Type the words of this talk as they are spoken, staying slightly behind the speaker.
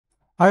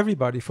Hi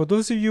everybody, for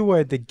those of you who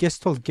are the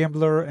Gestral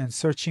Gambler and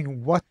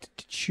searching what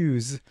to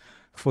choose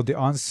for the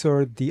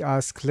answer, they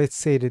ask, let's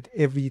say that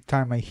every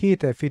time I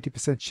hit, I have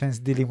 50% chance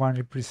dealing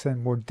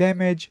 100% more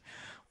damage.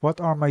 What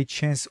are my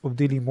chances of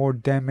dealing more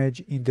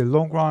damage in the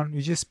long run?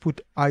 You just put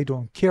I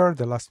don't care,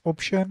 the last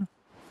option,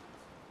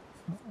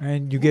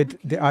 and you get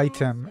the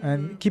item.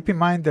 And keep in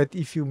mind that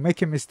if you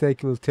make a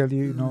mistake, it will tell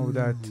you,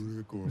 that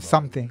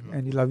something,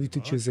 and it'll allow you to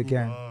choose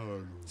again.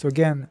 So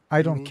again,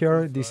 I don't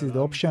care, this is the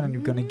option, and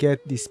you're gonna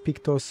get this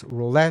Pictos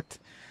roulette,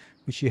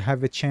 which you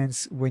have a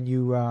chance when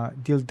you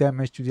deal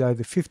damage to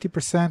either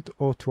 50%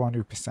 or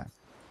 200%.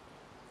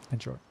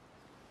 Enjoy.